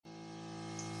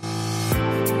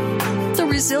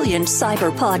Resilient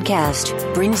Cyber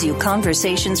Podcast brings you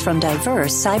conversations from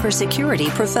diverse cybersecurity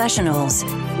professionals,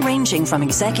 ranging from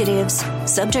executives,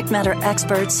 subject matter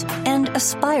experts, and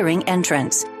aspiring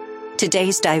entrants.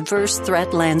 Today's diverse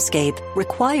threat landscape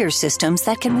requires systems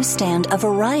that can withstand a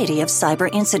variety of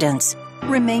cyber incidents,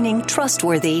 remaining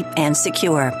trustworthy and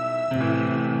secure.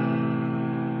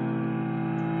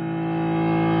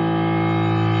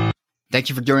 Thank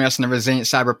you for joining us on the Resilient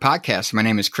Cyber Podcast. My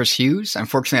name is Chris Hughes.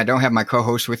 Unfortunately, I don't have my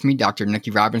co-host with me, Dr.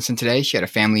 Nikki Robinson, today. She had a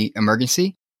family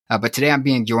emergency. But today I'm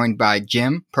being joined by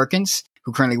Jim Perkins,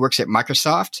 who currently works at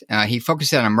Microsoft. He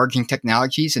focuses on emerging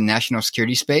technologies in national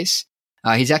security space.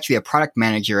 He's actually a product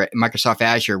manager at Microsoft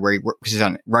Azure, where he works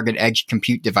on rugged edge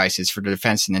compute devices for the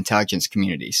defense and intelligence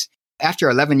communities. After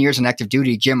 11 years on active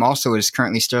duty, Jim also is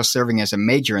currently still serving as a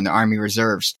major in the Army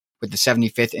Reserves with the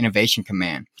 75th Innovation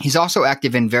Command. He's also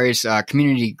active in various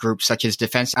community groups such as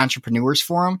Defense Entrepreneurs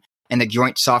Forum and the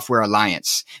Joint Software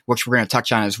Alliance, which we're going to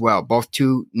touch on as well, both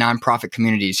two nonprofit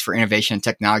communities for innovation and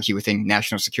technology within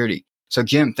national security. So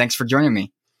Jim, thanks for joining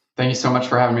me. Thank you so much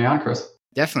for having me on, Chris.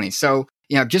 Definitely. So,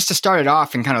 just to start it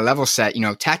off and kind of level set,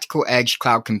 tactical edge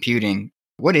cloud computing,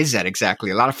 what is that exactly?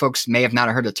 A lot of folks may have not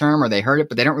heard the term or they heard it,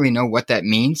 but they don't really know what that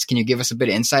means. Can you give us a bit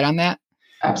of insight on that?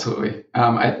 Absolutely.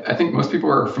 I think most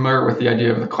people are familiar with the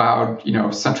idea of the cloud,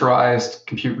 centralized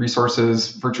compute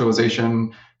resources,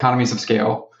 virtualization, economies of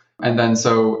scale. And then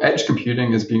so edge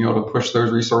computing is being able to push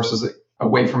those resources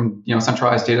away from,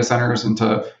 centralized data centers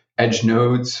into edge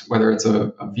nodes, whether it's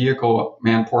a vehicle,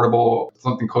 man-portable,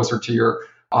 something closer to your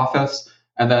office.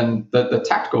 And then the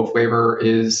tactical flavor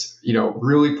is,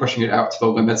 really pushing it out to the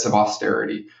limits of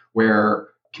austerity, where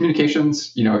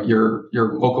communications, your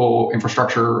local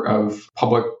infrastructure of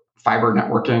public fiber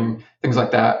networking, things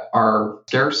like that are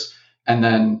scarce. And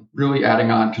then really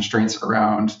adding on constraints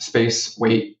around space,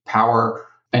 weight, power,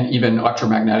 and even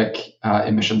electromagnetic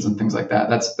emissions and things like that.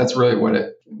 That's really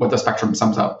what the spectrum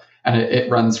sums up. And it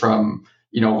runs from,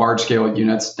 large scale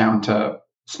units down to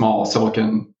small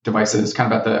silicon devices,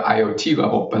 kind of at the IoT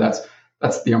level, but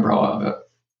that's the umbrella of it.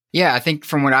 Yeah, I think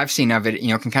from what I've seen of it,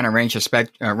 can kind of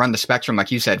run the spectrum,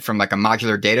 like you said, from like a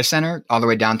modular data center all the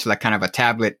way down to like kind of a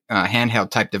tablet handheld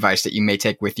type device that you may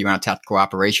take with you on a tactical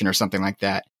operation or something like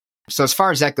that. So as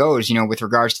far as that goes, with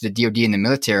regards to the DoD and the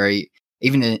military,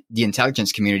 even the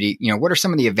intelligence community, what are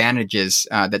some of the advantages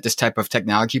that this type of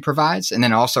technology provides? And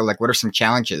then also, like, what are some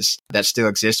challenges that still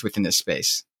exist within this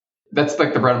space? That's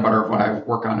like the bread and butter of what I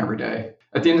work on every day.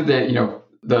 At the end of the day,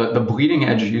 the bleeding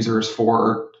edge users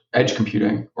for edge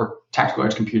computing or tactical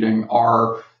edge computing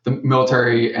are the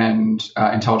military and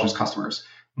intelligence customers.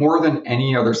 More than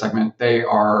any other segment, they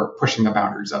are pushing the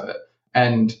boundaries of it.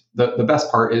 And the best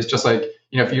part is just like,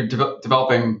 if you're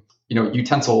developing,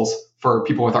 utensils for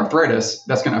people with arthritis,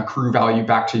 that's going to accrue value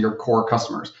back to your core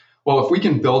customers. Well, if we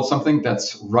can build something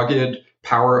that's rugged,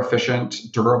 power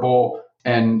efficient, durable,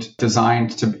 and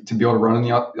designed to be able to run in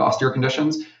the austere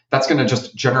conditions, that's going to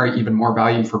just generate even more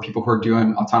value for people who are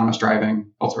doing autonomous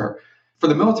driving elsewhere. For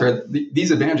the military,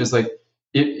 these advantages, like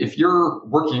if you're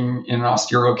working in an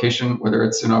austere location, whether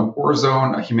it's in a war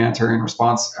zone, a humanitarian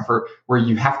response effort, where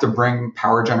you have to bring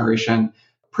power generation,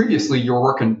 previously you were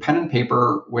working pen and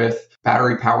paper with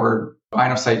battery-powered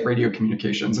line-of-sight radio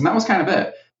communications, and that was kind of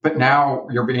it. But now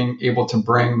you're being able to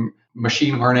bring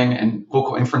machine learning and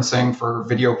local inferencing for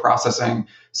video processing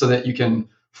so that you can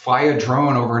fly a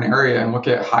drone over an area and look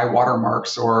at high water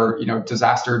marks or,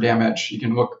 disaster damage. You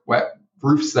can look at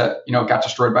roofs that, got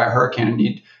destroyed by a hurricane and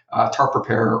need tarp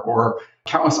repair, or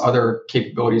countless other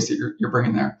capabilities that you're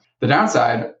bringing there. The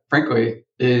downside, frankly,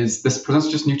 is this presents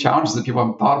just new challenges that people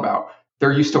haven't thought about.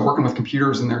 They're used to working with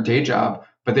computers in their day job,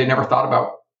 but they never thought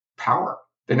about power.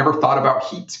 They never thought about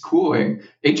heat, cooling,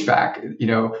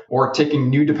 HVAC, or taking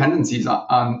new dependencies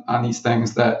on these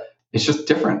things that it's just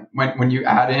different. When you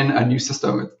add in a new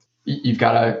system, you've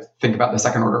got to think about the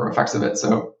second order effects of it.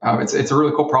 So it's a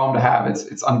really cool problem to have.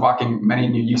 It's unlocking many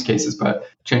new use cases, but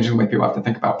changing the way people have to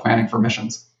think about planning for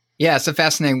missions. Yeah, it's a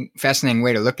fascinating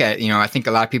way to look at it. I think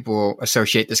a lot of people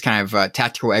associate this kind of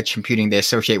tactical edge computing, they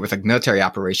associate with like military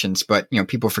operations, but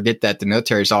people forget that the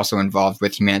military is also involved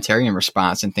with humanitarian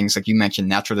response and things like you mentioned,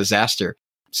 natural disaster.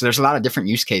 So there's a lot of different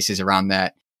use cases around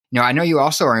that. I know you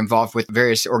also are involved with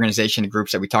various organization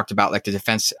groups that we talked about, like the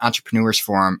Defense Entrepreneurs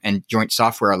Forum and Joint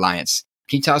Software Alliance.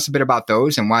 Can you tell us a bit about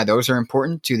those and why those are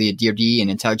important to the DoD and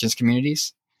intelligence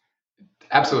communities?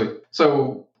 Absolutely.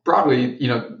 So broadly,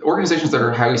 organizations that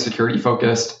are highly security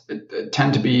focused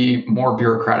tend to be more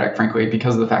bureaucratic, frankly,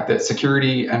 because of the fact that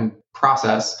security and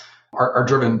process are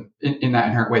driven in that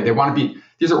inherent way.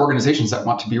 These are organizations that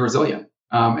want to be resilient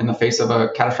in the face of a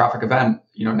catastrophic event,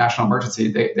 national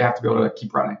emergency. They have to be able to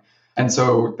keep running. And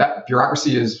so that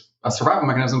bureaucracy is a survival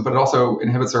mechanism, but it also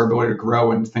inhibits our ability to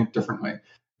grow and think differently.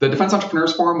 The Defense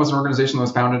Entrepreneurs Forum was an organization that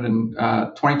was founded in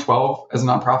 2012 as a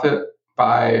nonprofit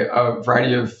by a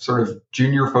variety of sort of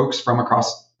junior folks from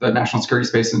across the national security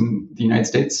space in the United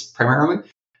States primarily.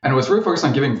 And it was really focused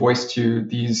on giving voice to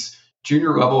these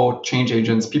junior level change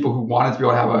agents, people who wanted to be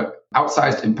able to have an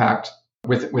outsized impact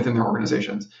within their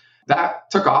organizations. That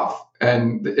took off,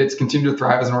 and it's continued to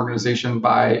thrive as an organization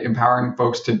by empowering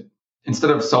folks to,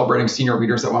 instead of celebrating senior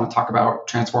leaders that want to talk about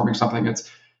transforming something, it's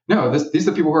no, these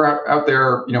are the people who are out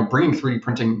there, bringing 3D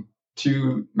printing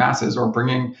to masses, or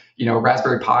bringing,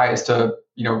 Raspberry Pis to,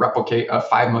 replicate a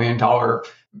 $5 million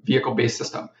vehicle-based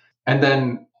system. And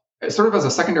then sort of as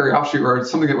a secondary offshoot, or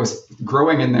something that was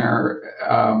growing in there,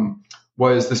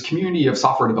 was this community of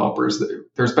software developers.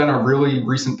 There's been a really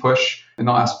recent push in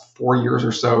the last 4 years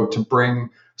or so to bring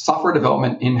software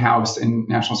development in-house in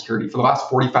national security. For the last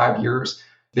 45 years,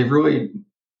 they've really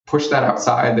pushed that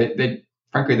outside. They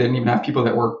frankly, they didn't even have people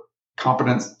that were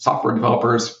competent software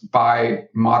developers by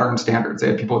modern standards. They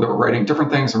had people that were writing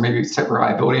different things, or maybe site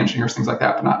reliability engineers, things like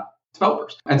that, but not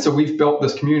developers. And so we've built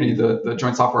this community, the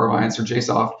Joint Software Alliance, or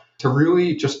JSOF, to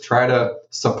really just try to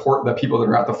support the people that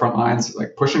are at the front lines,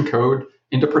 like pushing code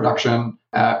into production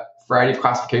at a variety of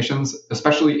classifications,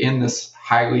 especially in this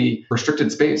highly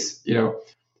restricted space.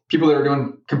 People that are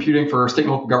doing computing for state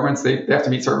and local governments, they have to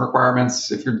meet certain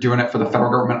requirements. If you're doing it for the federal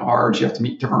government at large, you have to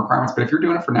meet different requirements. But if you're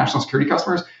doing it for national security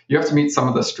customers, you have to meet some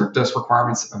of the strictest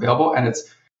requirements available. And it's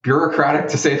bureaucratic,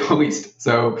 to say the least.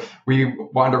 So we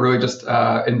wanted to really just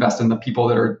invest in the people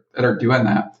that are doing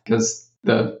that, because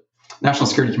the national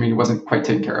security community wasn't quite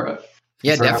taking care of it.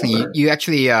 Yeah, definitely. You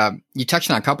actually, you touched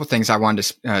on a couple of things I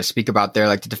wanted to speak about there,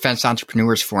 like the Defense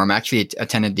Entrepreneurs Forum. I actually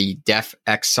attended the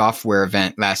DefX Software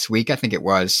event last week, I think it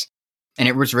was. And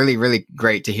it was really, really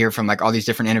great to hear from like all these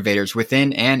different innovators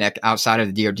within and outside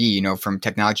of the DoD, from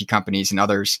technology companies and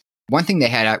others. One thing they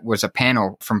had was a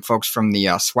panel from folks from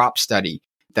the SWAP study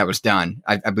that was done,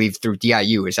 I believe through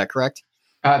DIU. Is that correct?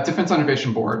 Defense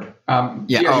Innovation Board. Yeah,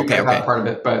 DIU okay. Part of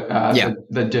it, but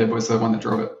the DIB was the one that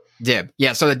drove it. DIB.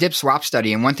 Yeah. So the DIB SWAP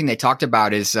study. And one thing they talked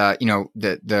about is,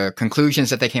 the conclusions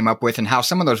that they came up with and how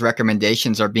some of those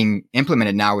recommendations are being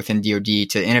implemented now within DoD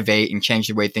to innovate and change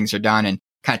the way things are done and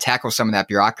kind of tackle some of that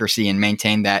bureaucracy and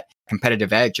maintain that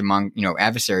competitive edge among,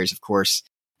 adversaries, of course.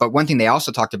 But one thing they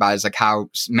also talked about is like how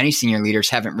many senior leaders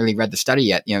haven't really read the study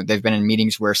yet. They've been in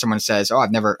meetings where someone says, "Oh,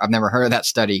 I've never heard of that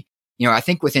study." I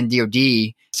think within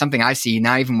DoD, something I see,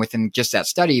 not even within just that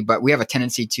study, but we have a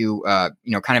tendency to,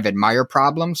 kind of admire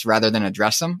problems rather than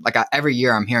address them. Like every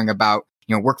year I'm hearing about,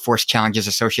 workforce challenges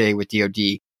associated with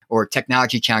DoD or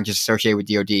technology challenges associated with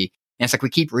DoD. And it's like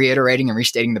we keep reiterating and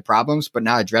restating the problems, but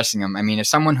not addressing them. I mean, as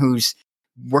someone who's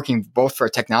working both for a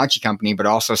technology company, but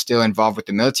also still involved with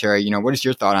the military, what is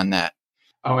your thought on that?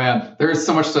 Oh, man, there's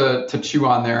so much to chew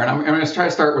on there. And I'm going to try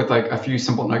to start with like a few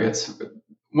simple nuggets.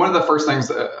 One of the first things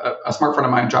a smart friend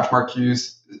of mine, Josh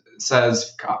Marcuse,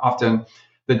 says often,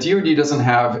 the DoD doesn't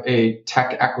have a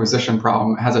tech acquisition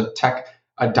problem. It has a tech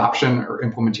adoption or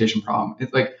implementation problem.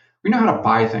 It's like, we know how to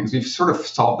buy things. We've sort of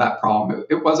solved that problem.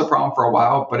 It was a problem for a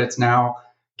while, but it's now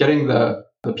getting the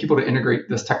people to integrate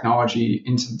this technology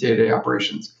into the day-to-day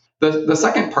operations. The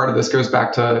second part of this goes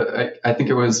back to, I think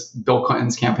it was Bill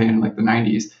Clinton's campaign in like the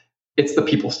 90s. It's the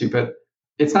people, stupid.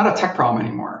 It's not a tech problem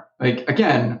anymore. Like,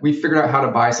 again, we figured out how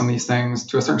to buy some of these things.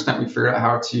 To a certain extent, we figured out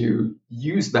how to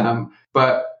use them.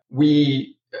 But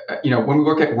we, when we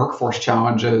look at workforce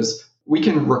challenges, we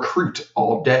can recruit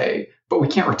all day, but we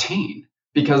can't retain,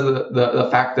 because of the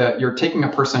fact that you're taking a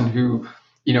person who,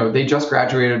 they just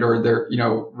graduated, or they're,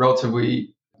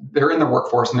 they're in the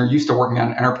workforce and they're used to working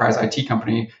on an enterprise IT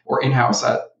company or in-house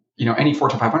at, any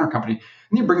Fortune 500 company.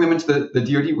 And you bring them into the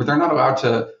DoD where they're not allowed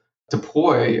to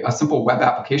deploy a simple web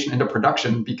application into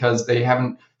production because they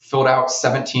haven't filled out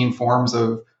 17 forms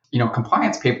of,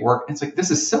 compliance paperwork. It's like, this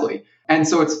is silly. And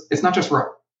so it's not just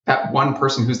that one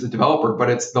person who's the developer, but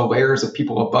it's the layers of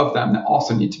people above them that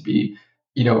also need to be,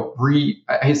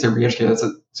 I hate to say re-educated, that's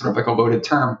a sort of like a loaded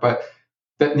term, but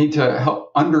that need to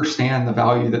help understand the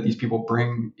value that these people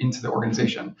bring into the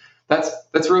organization. That's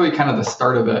really kind of the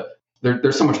start of it.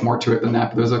 There's so much more to it than that,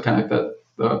 but those are kind of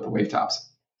like the wave tops.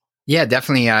 Yeah,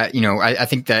 definitely. I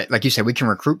think that, like you said, we can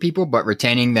recruit people, but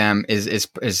retaining them is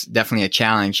definitely a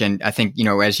challenge. And I think,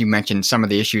 as you mentioned, some of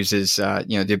the issues is,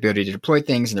 the ability to deploy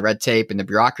things and the red tape and the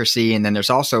bureaucracy. And then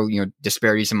there's also,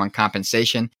 disparities among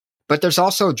compensation, but there's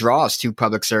also draws to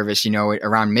public service,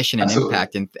 around mission and Absolutely.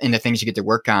 Impact and the things you get to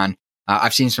work on.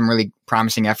 I've seen some really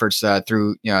promising efforts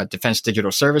through Defense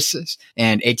Digital Services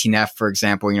and 18F, for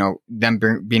example, them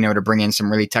being able to bring in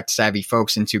some really tech savvy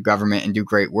folks into government and do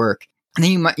great work. And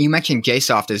then you mentioned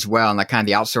JSoft as well, and like kind of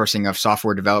the outsourcing of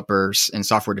software developers and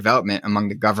software development among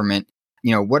the government.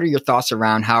 What are your thoughts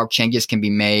around how changes can be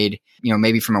made,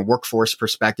 maybe from a workforce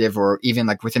perspective or even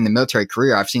like within the military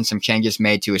career? I've seen some changes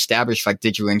made to establish like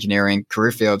digital engineering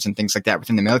career fields and things like that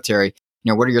within the military.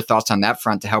 What are your thoughts on that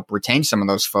front to help retain some of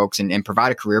those folks and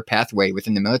provide a career pathway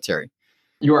within the military?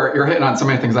 You're hitting on so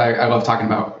many things I love talking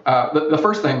about. The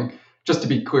first thing, just to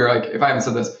be clear, like if I haven't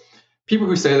said this, people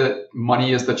who say that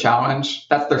money is the challenge,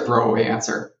 that's their throwaway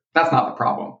answer. That's not the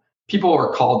problem. People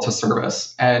are called to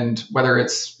service, and whether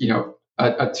it's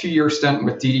a 2-year stint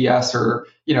with DDS or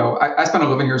I spent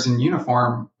 11 years in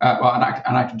uniform on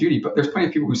active duty, but there's plenty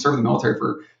of people who serve the military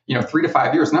for 3 to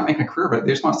 5 years, not making a career, but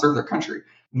they just want to serve their country.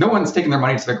 No one's taking their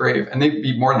money to the grave, and they'd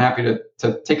be more than happy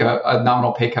to take a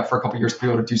nominal pay cut for a couple of years to be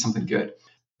able to do something good.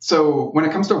 So when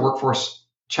it comes to workforce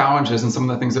challenges and some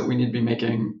of the things that we need to be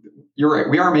making, you're right,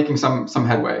 we are making some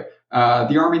headway.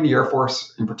 The Army and the Air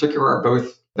Force in particular are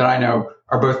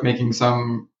both making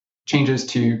some changes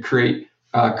to create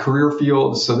career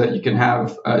fields so that you can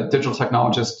have a digital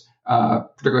technologist,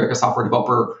 particularly like a software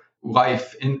developer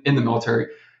life in the military.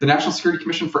 The National Security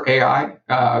Commission for AI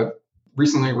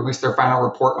recently released their final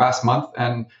report last month,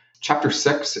 and Chapter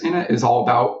 6 in it is all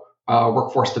about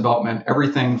workforce development,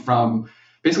 everything from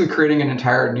basically creating an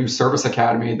entire new service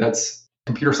academy that's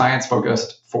computer science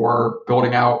focused for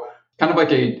building out kind of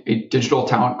like a digital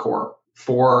talent core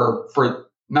for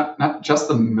not just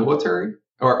the military,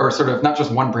 or sort of not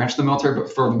just one branch of the military,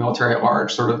 but for the military at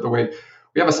large, sort of the way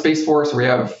we have a space force, we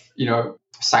have,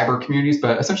 cyber communities,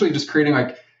 but essentially just creating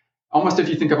like, almost if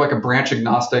you think of like a branch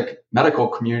agnostic medical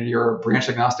community or a branch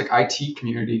agnostic IT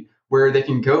community where they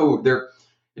can go there.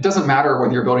 It doesn't matter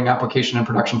whether you're building application and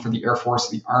production for the Air Force,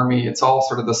 the Army, it's all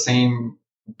sort of the same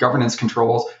governance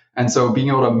controls. And so being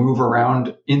able to move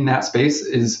around in that space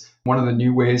is one of the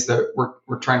new ways that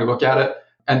we're trying to look at it.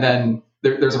 And then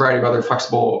there's a variety of other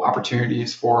flexible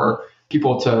opportunities for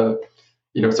people to,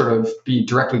 sort of be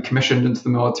directly commissioned into the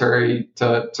military,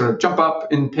 to sort of jump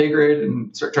up in pay grade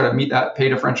and try to meet that pay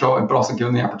differential, but also give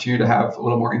them the opportunity to have a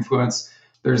little more influence.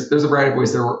 There's a variety of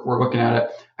ways that we're looking at it.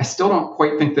 I still don't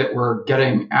quite think that we're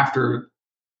getting after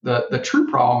the true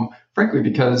problem, frankly,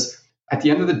 because at the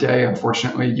end of the day,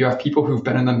 unfortunately, you have people who've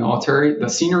been in the military, the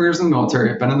senior years in the military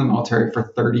have been in the military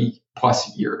for 30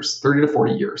 plus years, 30 to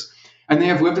 40 years. And they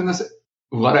have lived in this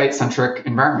Luddite-centric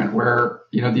environment where,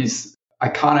 these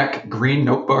iconic green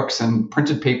notebooks and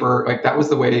printed paper, like that was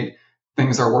the way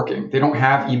things are working. They don't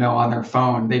have email on their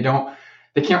phone. They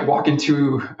can't walk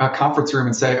into a conference room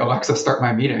and say, Alexa, start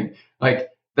my meeting. Like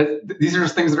these are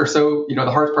just things that are so,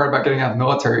 the hardest part about getting out of the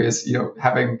military is,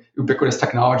 having ubiquitous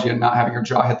technology and not having your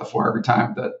jaw hit the floor every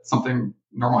time that something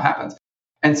normal happens.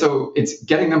 And so it's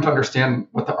getting them to understand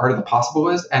what the art of the possible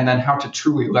is, and then how to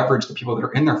truly leverage the people that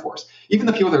are in their force, even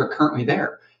the people that are currently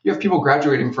there. You have people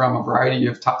graduating from a variety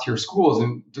of top tier schools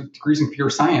and degrees in computer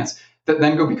science that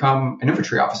then go become an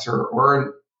infantry officer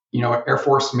or an Air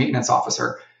Force maintenance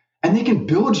officer. And they can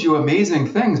build you amazing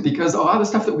things because a lot of the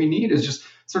stuff that we need is just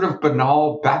sort of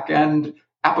banal back-end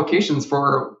applications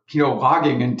for,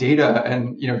 logging and data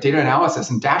and, data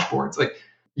analysis and dashboards. Like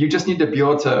you just need to be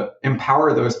able to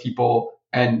empower those people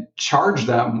and charge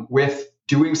them with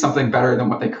doing something better than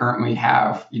what they currently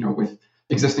have, with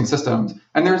existing systems.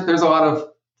 And there's a lot of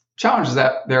challenges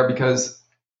there because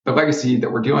the legacy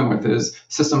that we're dealing with is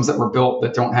systems that were built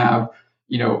that don't have,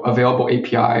 available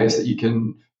APIs that you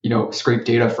can, scrape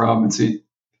data from. And so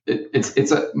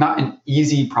it's not an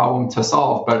easy problem to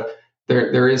solve, but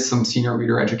there is some senior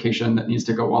leader education that needs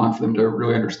to go on for them to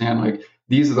really understand, like,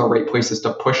 these are the right places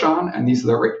to push on and these are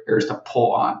the right areas to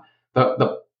pull on.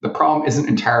 The problem isn't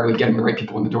entirely getting the right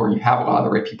people in the door. You have a lot of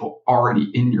the right people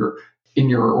already in your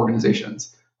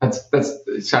organizations. That's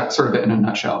sort of it in a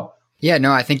nutshell. Yeah,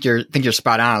 no, I think you're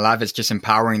spot on. A lot of it's just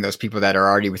empowering those people that are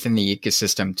already within the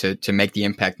ecosystem to make the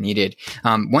impact needed.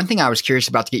 One thing I was curious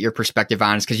about to get your perspective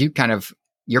on is because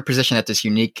your position at this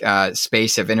unique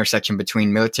space of intersection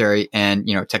between military and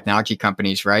technology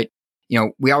companies, right?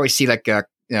 We always see like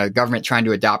government trying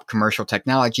to adopt commercial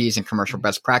technologies and commercial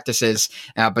best practices,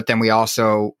 but then we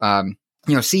also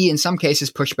see in some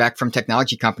cases pushback from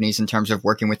technology companies in terms of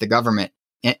working with the government.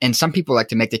 And some people like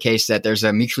to make the case that there's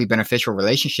a mutually beneficial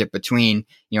relationship between,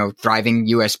 thriving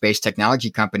US-based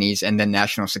technology companies and then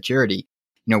national security.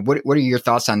 What are your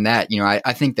thoughts on that?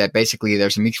 I think that basically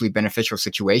there's a mutually beneficial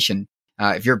situation.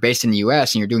 If you're based in the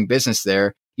US and you're doing business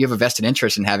there, you have a vested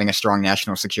interest in having a strong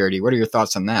national security. What are your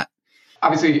thoughts on that?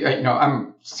 Obviously,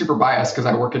 I'm super biased because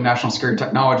I work in national security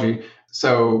technology.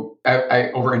 So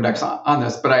I over-index on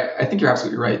this, but I think you're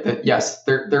absolutely right that yes,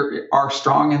 there are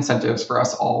strong incentives for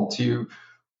us all to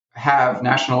have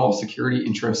national security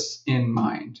interests in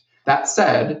mind. That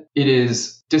said, it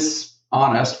is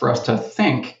dishonest for us to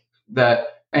think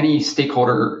that any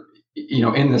stakeholder,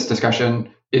 in this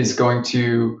discussion is going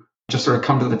to just sort of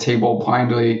come to the table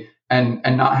blindly and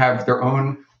not have their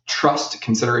own trust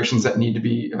considerations that need to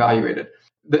be evaluated.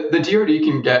 The DoD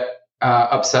can get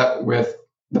upset with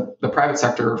the private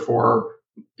sector for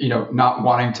not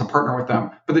wanting to partner with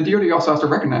them, but the DoD also has to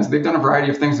recognize they've done a variety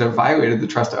of things that have violated the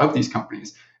trust of these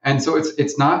companies, and so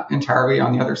it's not entirely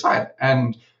on the other side.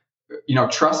 And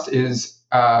trust is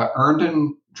earned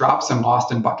in drops and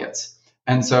lost in buckets,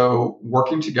 and so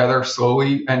working together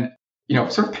slowly and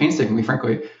sort of painstakingly,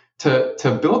 frankly,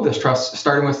 to build this trust,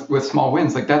 starting with small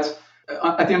wins, like that's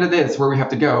at the end of the day, it's where we have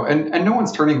to go. And no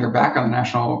one's turning their back on the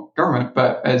national government,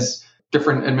 but as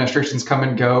different administrations come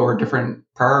and go or different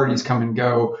priorities come and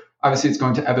go, obviously it's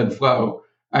going to ebb and flow.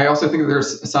 I also think that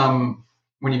there's some,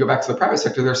 when you go back to the private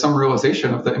sector, there's some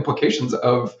realization of the implications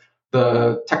of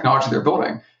the technology they're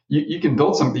building. You can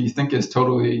build something you think is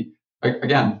totally,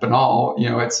 again, banal.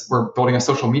 We're building a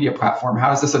social media platform.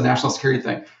 How is this a national security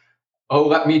thing? Oh,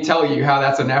 let me tell you how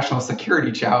that's a national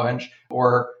security challenge.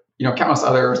 Or countless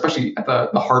other, especially at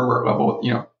the hardware level,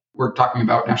 we're talking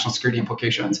about national security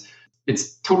implications.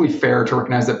 It's totally fair to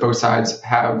recognize that both sides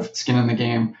have skin in the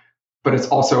game, but it's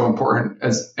also important,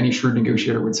 as any shrewd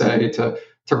negotiator would say, to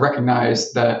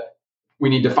recognize that we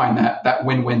need to find that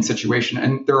win-win situation.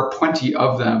 And there are plenty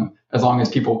of them as long as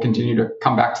people continue to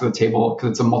come back to the table, because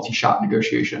it's a multi-shot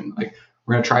negotiation. Like,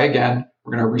 we're going to try again,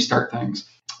 we're going to restart things.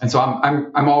 And so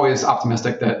I'm always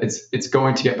optimistic that it's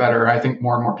going to get better. I think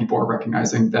more and more people are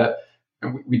recognizing that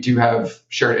we do have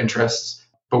shared interests,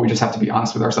 but we just have to be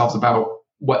honest with ourselves about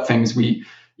what things we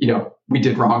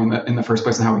did wrong in the first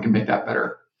place and how we can make that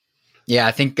better. Yeah,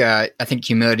 I think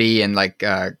humility and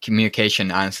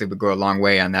communication honestly would go a long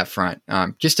way on that front.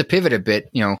 Just to pivot a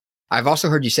bit, I've also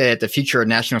heard you say that the future of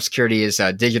national security is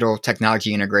digital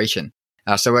technology integration.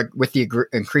 So with the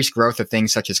increased growth of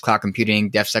things such as cloud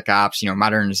computing, DevSecOps,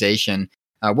 modernization,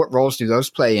 what roles do those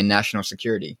play in national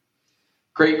security?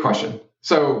 Great question.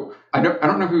 So I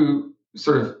don't know who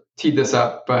sort of teed this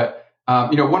up, but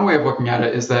one way of looking at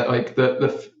it is that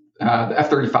the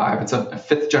F-35, it's a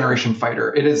fifth generation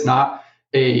fighter. It is not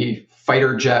a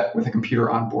fighter jet with a computer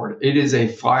on board. It is a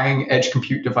flying edge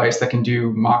compute device that can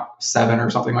do Mach 7 or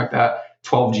something like that,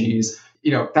 12 Gs.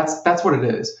 That's what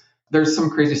it is. There's some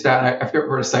crazy stat, I forget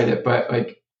where to cite it, but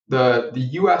the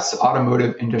U.S.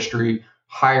 automotive industry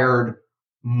hired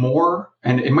more,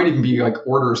 and it might even be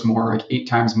orders more, 8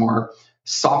 times more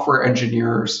software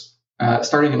engineers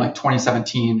starting in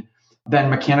 2017 than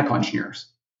mechanical engineers,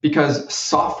 because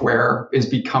software is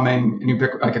becoming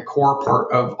a core part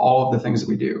of all of the things that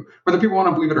we do, whether people want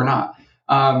to believe it or not.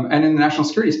 And in the national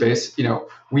security space,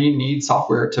 we need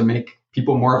software to make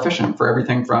people more efficient for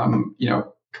everything from,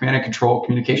 command and control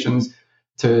communications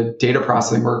to data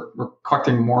processing. We're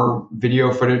collecting more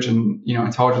video footage and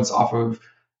intelligence off of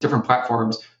different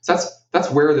platforms. So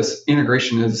that's where this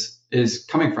integration is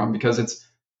coming from, because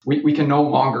we can no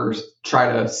longer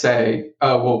try to say,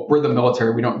 oh, well, we're the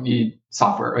military, we don't need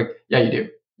software. Yeah, you do.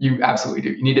 You absolutely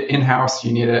do. You need it in-house.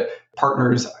 You need it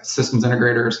partners, systems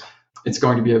integrators. It's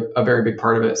going to be a very big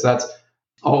part of it. So that's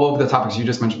all of the topics you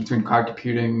just mentioned between cloud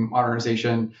computing,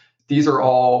 modernization. These are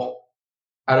all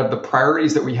out of the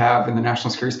priorities that we have in the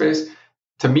national security space.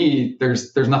 To me,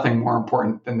 there's nothing more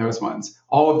important than those ones.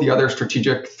 All of the other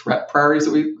strategic threat priorities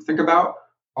that we think about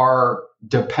are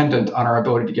dependent on our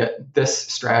ability to get this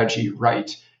strategy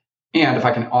right. And if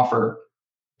I can offer,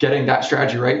 getting that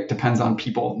strategy right depends on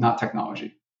people, not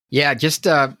technology. Yeah, just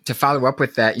to follow up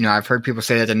with that, I've heard people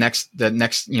say that the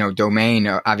next domain,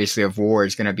 obviously, of war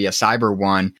is going to be a cyber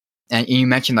one. And you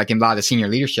mentioned a lot of the senior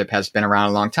leadership has been around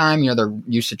a long time. They're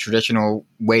used to traditional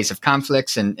ways of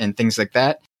conflicts and things like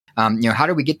that. How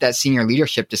do we get that senior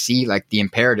leadership to see the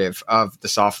imperative of the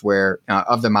software,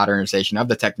 of the modernization, of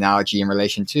the technology in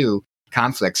relation to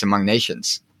conflicts among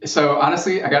nations? So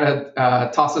honestly, I got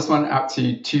to toss this one out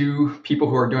to 2 people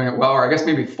who are doing it well, or I guess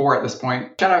maybe 4 at this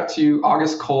point. Shout out to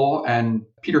August Cole and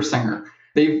Peter Singer.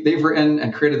 They've written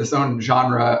and created this own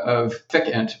genre of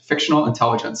FICINT, fictional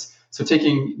intelligence. So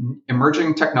taking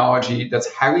emerging technology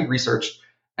that's highly researched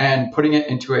and putting it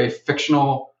into a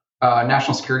fictional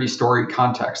national security story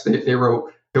context. They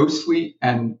wrote Ghost Fleet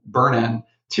and Burn-In,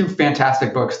 2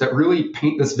 fantastic books that really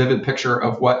paint this vivid picture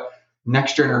of what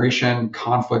next generation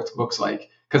conflict looks like.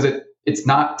 Because it's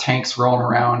not tanks rolling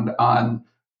around on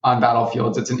on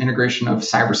battlefields. It's an integration of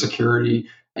cybersecurity,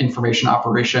 information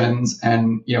operations,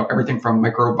 and everything from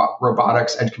micro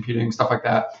robotics, edge computing, stuff like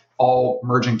that, all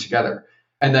merging together.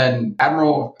 And then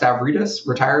Admiral Stavridis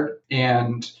retired,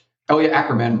 and Elliot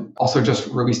Ackerman also just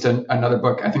released another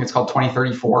book. I think it's called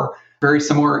 2034. Very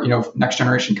similar, next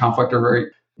generation conflict or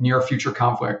very near future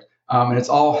conflict. And it's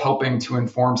all helping to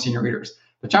inform senior leaders.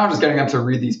 The challenge is getting them to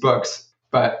read these books,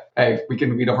 but hey, we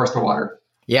can lead a horse to water.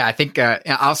 Yeah, I think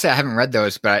I'll say I haven't read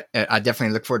those, but I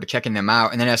definitely look forward to checking them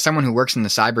out. And then as someone who works in the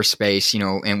cyberspace,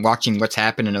 and watching what's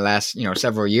happened in the last,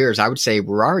 several years, I would say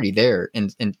we're already there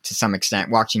and to some extent,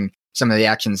 watching some of the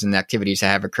actions and activities that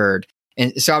have occurred.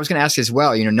 And so I was going to ask as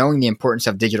well, knowing the importance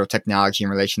of digital technology in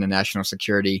relation to national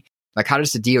security, like how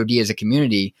does the DoD as a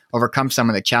community overcome some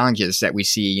of the challenges that we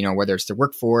see, whether it's the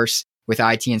workforce with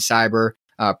IT and cyber,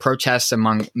 protests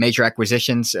among major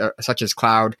acquisitions such as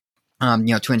cloud,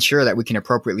 to ensure that we can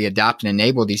appropriately adopt and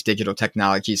enable these digital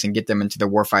technologies and get them into the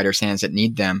warfighters' hands that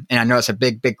need them. And I know it's a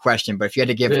big, big question, but if you had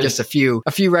to give just a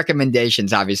few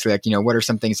recommendations, obviously, like, what are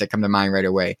some things that come to mind right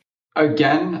away?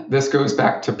 Again, this goes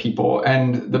back to people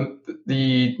and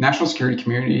the national security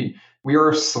community. We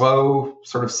are a slow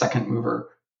sort of second mover,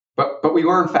 but we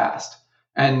learn fast.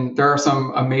 And there are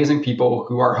some amazing people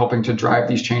who are helping to drive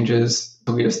these changes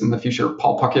to lead us in the future.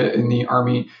 Paul Puckett in the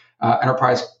Army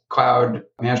Enterprise Cloud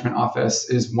Management Office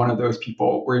is one of those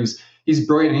people where he's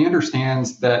brilliant, and he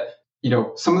understands that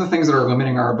some of the things that are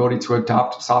limiting our ability to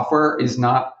adopt software is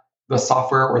not the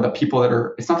software or the people that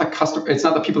are. It's not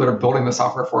the people that are building the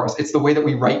software for us. It's the way that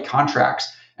we write contracts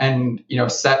and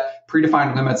set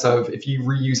predefined limits of if you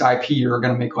reuse IP, you're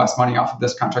going to make less money off of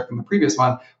this contract than the previous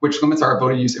one, which limits our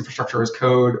ability to use infrastructure as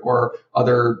code or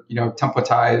other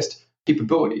templatized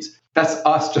capabilities. That's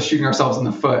us just shooting ourselves in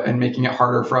the foot and making it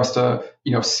harder for us to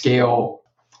scale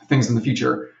things in the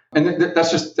future. And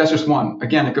that's just one.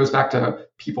 Again, it goes back to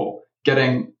people,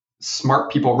 getting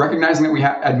smart people, recognizing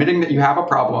that admitting that you have a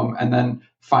problem, and then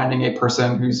finding a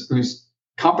person who's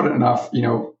competent enough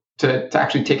to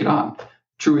actually take it on.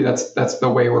 Truly, that's the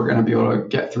way we're going to be able to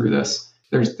get through this.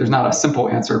 There's not a simple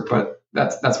answer, but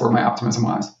that's where my optimism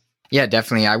lies. Yeah,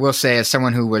 definitely. I will say, as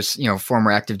someone who was,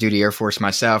 former active duty Air Force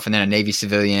myself, and then a Navy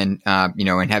civilian,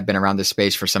 and have been around this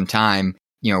space for some time,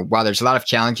 while there's a lot of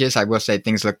challenges, I will say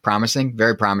things look promising,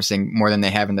 very promising, more than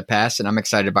they have in the past. And I'm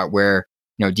excited about where,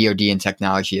 DoD and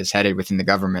technology is headed within the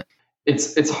government.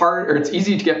 It's hard, or it's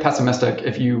easy to get pessimistic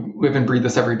if you live and breathe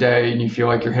this every day and you feel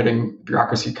like you're hitting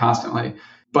bureaucracy constantly.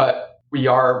 But we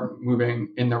are moving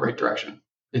in the right direction.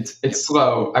 It's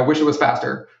slow. I wish it was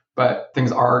faster, but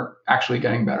things are actually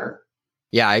getting better.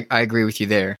 Yeah, I agree with you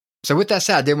there. So with that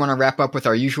said, I did want to wrap up with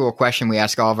our usual question we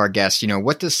ask all of our guests.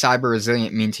 What does cyber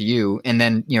resilient mean to you? And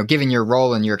then, given your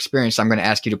role and your experience, I'm going to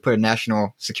ask you to put a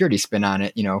national security spin on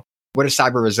it. What does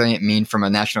cyber resilient mean from a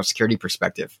national security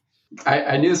perspective?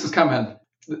 I knew this was coming.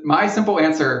 My simple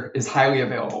answer is highly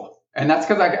available. And that's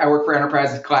because I work for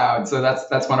Enterprise Cloud. So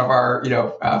that's one of our,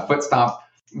 foot stomp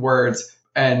words.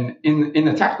 And in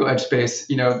the tactical edge space,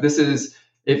 this is,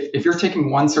 if you're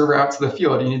taking one server out to the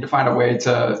field, you need to find a way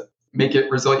to make it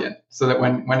resilient so that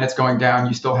when it's going down,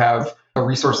 you still have the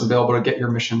resources available to get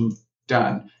your mission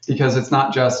done. Because it's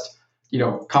not just,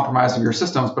 compromise of your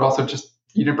systems, but also just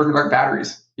you didn't bring the right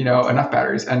batteries, enough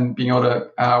batteries, and being able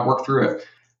to work through it.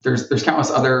 There's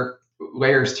countless other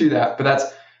layers to that.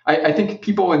 But I think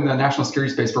people in the national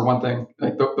security space, for one thing,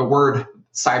 like the word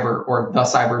cyber, or the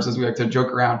cybers, as we like to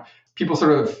joke around, people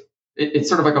it's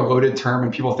sort of like a loaded term,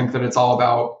 and people think that it's all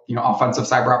about, offensive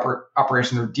cyber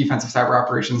operations or defensive cyber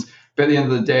operations. But at the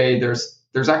end of the day,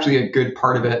 there's actually a good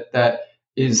part of it that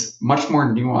is much more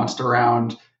nuanced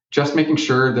around just making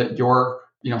sure that your,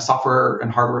 software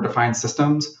and hardware defined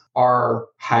systems are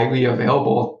highly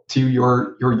available to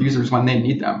your users when they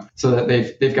need them, so that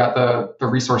they've got the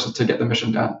resources to get the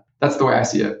mission done. That's the way I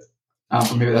see it.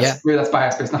 Maybe that's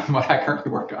biased based on what I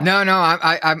currently work on. No,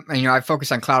 I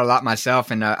focus on cloud a lot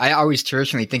myself, and I always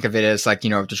traditionally think of it as like,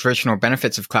 the traditional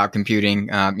benefits of cloud computing,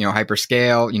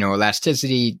 hyperscale,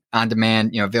 elasticity, on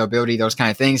demand, availability, those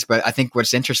kind of things. But I think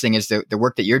what's interesting is the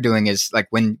work that you're doing is like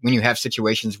when you have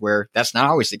situations where that's not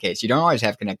always the case. You don't always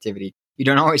have connectivity. You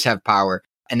don't always have power.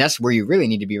 And that's where you really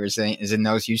need to be resilient, is in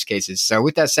those use cases. So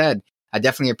with that said, I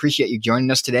definitely appreciate you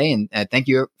joining us today. And thank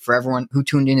you for everyone who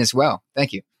tuned in as well.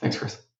 Thank you. Thanks, Chris.